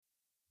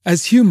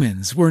As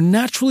humans, we're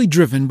naturally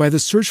driven by the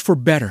search for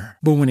better.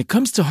 But when it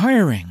comes to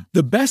hiring,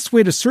 the best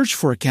way to search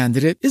for a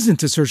candidate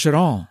isn't to search at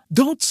all.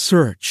 Don't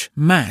search,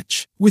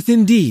 match with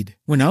Indeed.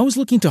 When I was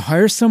looking to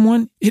hire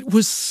someone, it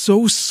was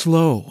so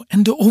slow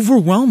and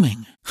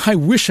overwhelming. I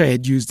wish I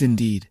had used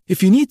Indeed.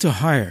 If you need to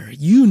hire,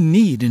 you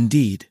need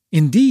Indeed.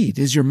 Indeed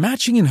is your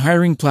matching and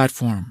hiring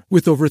platform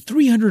with over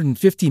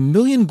 350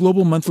 million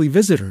global monthly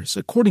visitors,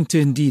 according to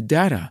Indeed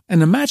data,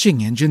 and a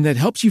matching engine that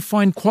helps you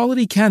find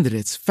quality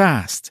candidates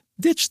fast.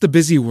 Ditch the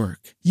busy work.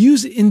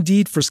 Use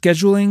Indeed for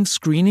scheduling,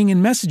 screening,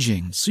 and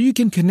messaging so you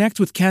can connect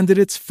with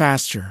candidates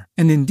faster.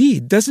 And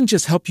Indeed doesn't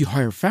just help you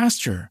hire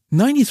faster.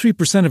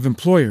 93% of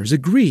employers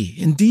agree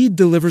Indeed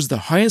delivers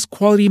the highest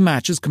quality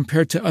matches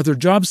compared to other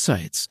job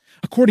sites,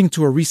 according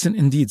to a recent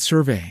Indeed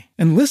survey.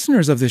 And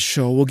listeners of this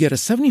show will get a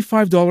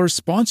 $75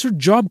 sponsored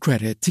job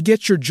credit to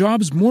get your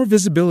jobs more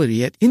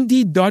visibility at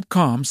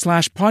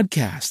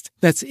Indeed.com/podcast.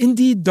 That's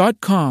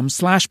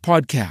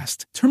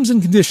Indeed.com/podcast. Terms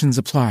and conditions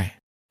apply.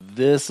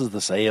 This is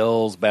the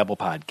Sales Babble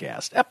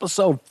Podcast,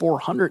 episode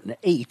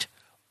 408,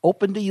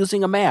 Open to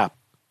Using a Map,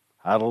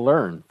 How to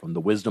Learn from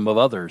the Wisdom of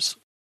Others.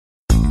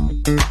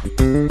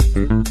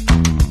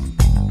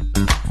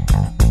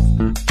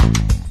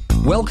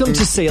 Welcome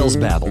to Sales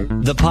Babble,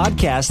 the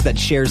podcast that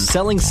shares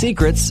selling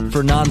secrets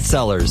for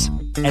non-sellers.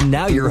 And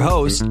now your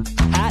host,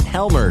 Pat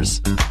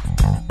Helmers.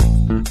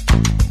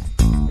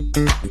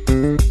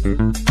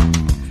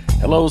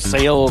 Hello,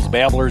 Sales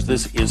Babblers.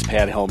 This is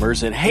Pat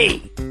Helmers. And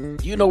hey,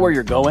 do you know where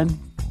you're going?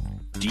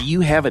 Do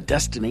you have a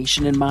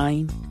destination in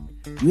mind?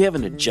 Do you have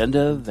an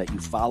agenda that you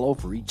follow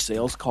for each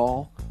sales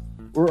call?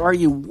 Or are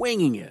you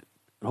winging it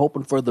and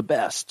hoping for the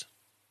best?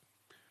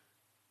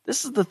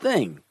 This is the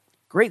thing.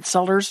 Great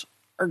sellers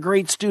are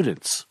great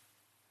students.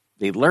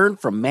 They learn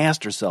from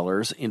master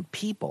sellers and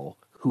people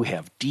who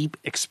have deep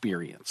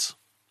experience.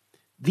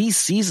 These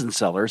seasoned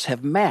sellers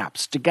have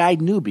maps to guide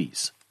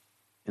newbies.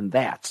 And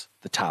that's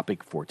the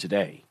topic for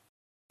today.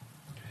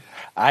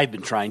 I've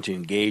been trying to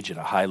engage at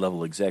a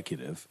high-level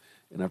executive,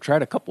 and I've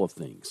tried a couple of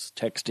things: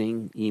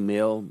 texting,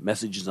 email,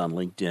 messages on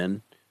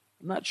LinkedIn.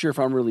 I'm not sure if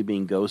I'm really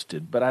being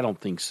ghosted, but I don't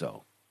think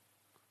so.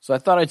 So I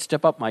thought I'd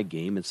step up my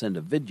game and send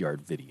a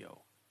Vidyard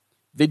video.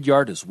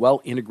 Vidyard is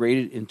well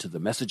integrated into the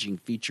messaging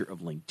feature of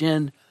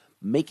LinkedIn,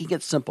 making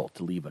it simple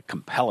to leave a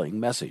compelling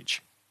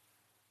message.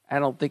 I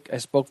don't think I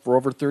spoke for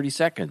over 30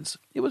 seconds.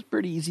 It was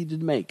pretty easy to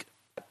make.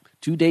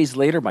 2 days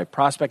later, my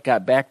prospect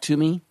got back to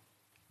me.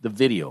 The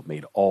video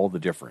made all the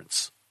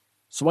difference.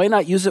 So why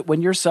not use it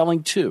when you're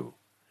selling too?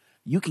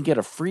 You can get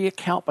a free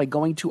account by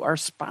going to our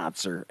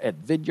sponsor at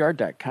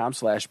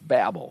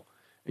vidyard.com/babble.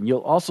 And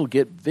you'll also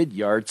get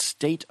Vidyard's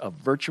State of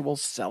Virtual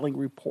Selling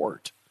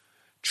Report.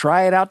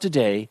 Try it out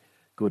today.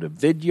 Go to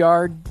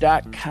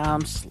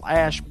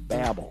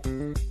vidyard.com/babble.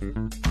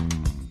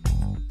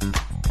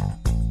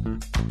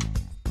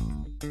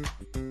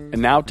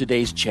 And now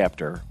today's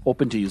chapter,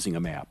 Open to Using a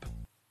Map.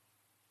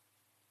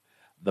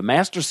 The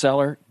master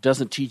seller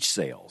doesn't teach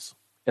sales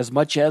as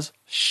much as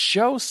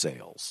show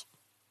sales.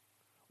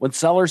 When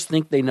sellers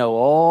think they know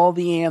all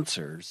the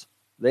answers,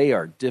 they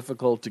are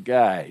difficult to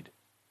guide.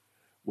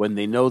 When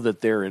they know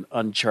that they're in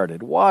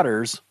uncharted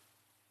waters,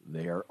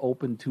 they are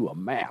open to a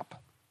map.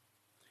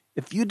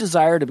 If you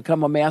desire to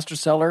become a master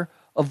seller,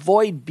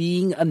 avoid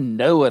being a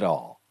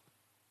know-it-all.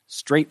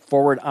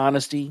 Straightforward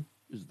honesty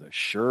is the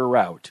sure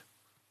route.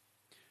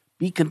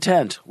 Be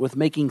content with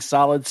making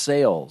solid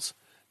sales,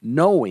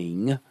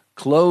 knowing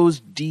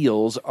closed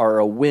deals are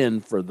a win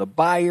for the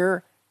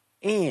buyer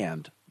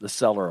and the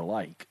seller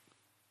alike.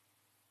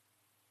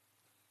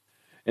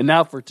 And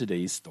now for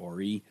today's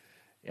story.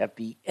 At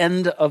the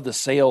end of the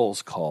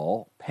sales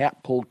call,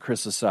 Pat pulled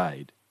Chris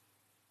aside.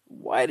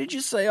 "Why did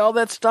you say all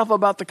that stuff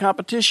about the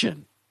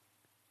competition?"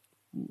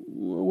 "I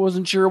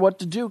wasn't sure what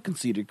to do,"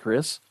 conceded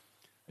Chris.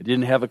 "I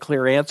didn't have a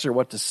clear answer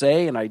what to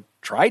say, and I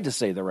tried to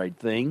say the right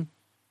thing."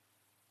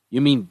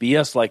 "You mean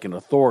BS like an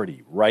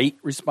authority, right?"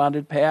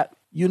 responded Pat.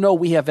 "You know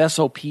we have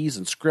SOPs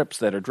and scripts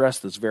that address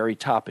this very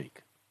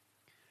topic.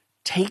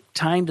 Take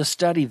time to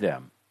study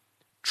them.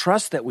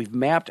 Trust that we've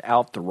mapped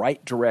out the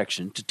right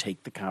direction to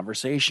take the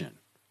conversation.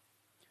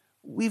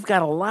 We've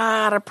got a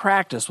lot of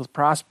practice with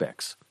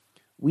prospects.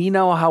 We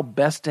know how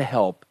best to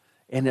help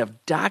and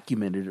have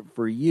documented it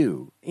for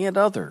you and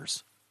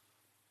others.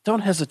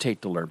 Don't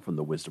hesitate to learn from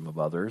the wisdom of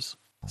others.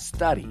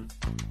 Study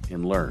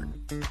and learn."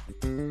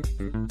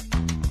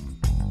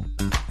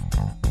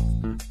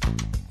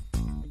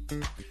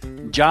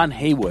 John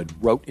Haywood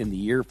wrote in the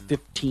year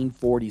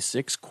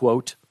 1546,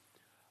 quote,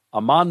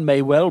 "A man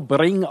may well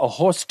bring a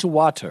horse to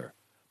water,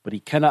 but he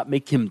cannot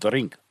make him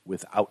drink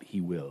without he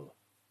will."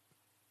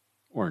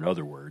 Or in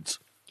other words,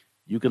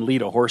 you can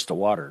lead a horse to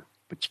water,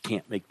 but you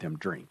can't make them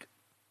drink.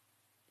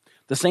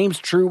 The same's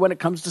true when it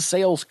comes to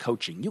sales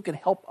coaching. You can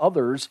help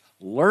others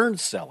learn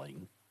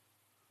selling,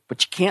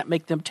 but you can't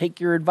make them take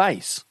your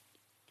advice.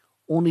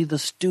 Only the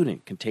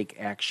student can take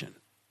action.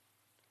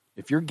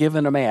 If you're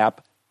given a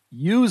map,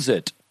 use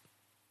it.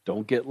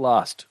 Don't get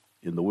lost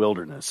in the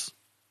wilderness.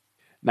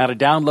 Now, to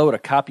download a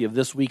copy of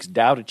this week's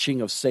Tao Te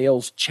Ching of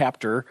Sales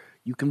chapter,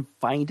 You can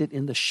find it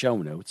in the show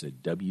notes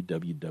at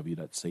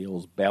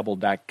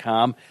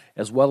www.salesbabble.com,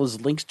 as well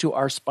as links to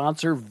our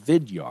sponsor,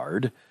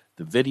 Vidyard,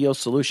 the video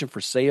solution for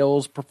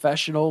sales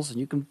professionals, and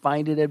you can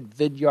find it at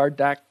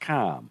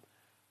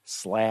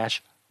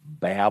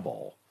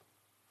vidyard.com/babble.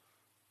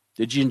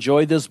 Did you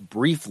enjoy this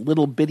brief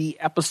little bitty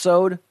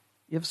episode?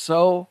 If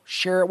so,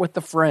 share it with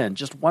a friend,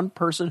 just one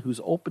person who's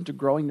open to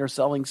growing their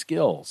selling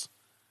skills.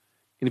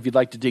 And if you'd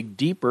like to dig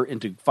deeper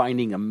into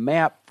finding a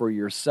map for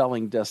your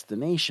selling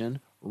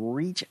destination,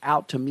 reach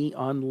out to me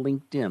on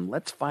LinkedIn.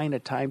 Let's find a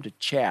time to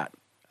chat.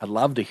 I'd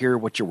love to hear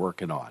what you're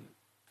working on.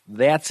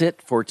 That's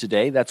it for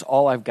today. That's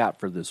all I've got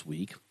for this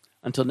week.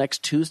 Until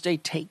next Tuesday,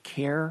 take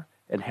care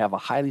and have a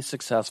highly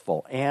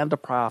successful and a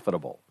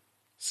profitable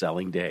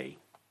selling day.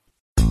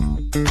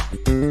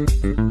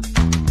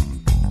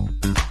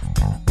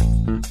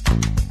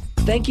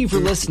 Thank you for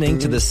listening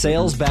to the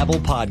Sales Babble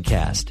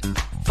podcast.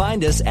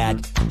 Find us at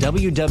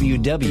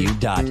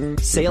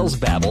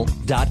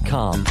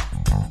www.salesbabble.com.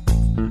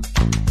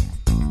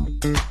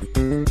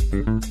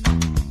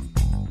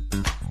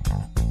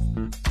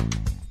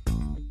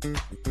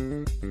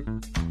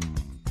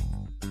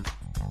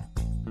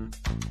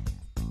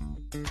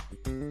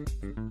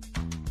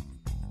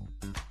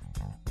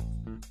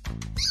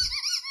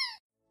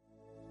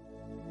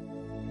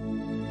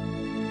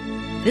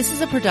 This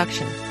is a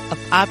production of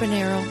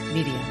Habanero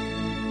Media.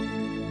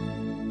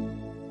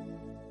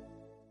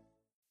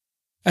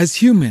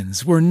 As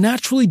humans, we're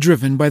naturally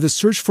driven by the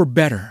search for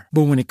better.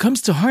 But when it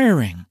comes to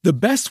hiring, the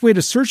best way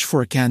to search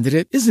for a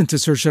candidate isn't to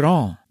search at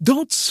all.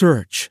 Don't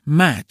search,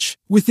 match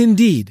with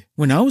Indeed.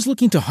 When I was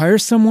looking to hire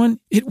someone,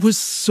 it was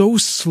so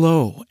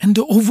slow and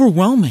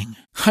overwhelming.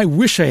 I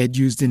wish I had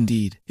used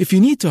Indeed. If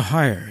you need to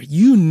hire,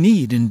 you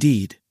need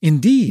Indeed.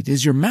 Indeed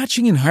is your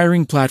matching and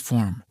hiring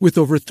platform with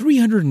over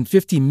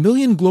 350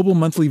 million global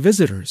monthly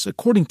visitors,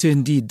 according to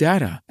Indeed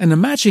data, and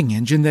a matching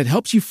engine that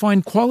helps you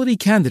find quality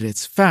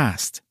candidates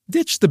fast.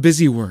 Ditch the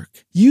busy work.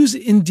 Use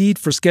Indeed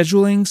for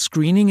scheduling,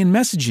 screening, and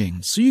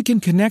messaging so you can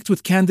connect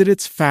with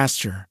candidates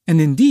faster.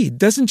 And Indeed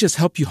doesn't just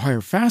help you hire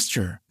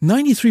faster.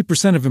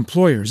 93% of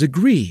employers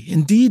agree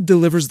Indeed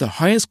delivers the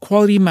highest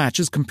quality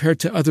matches compared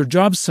to other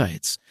job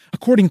sites,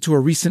 according to a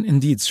recent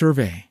Indeed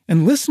survey.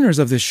 And listeners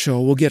of this show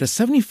will get a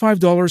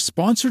 $75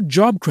 sponsored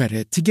job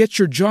credit to get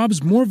your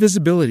jobs more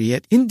visibility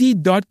at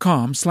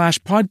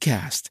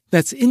Indeed.com/podcast.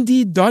 That's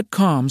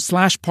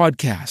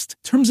Indeed.com/podcast.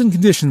 Terms and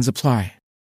conditions apply.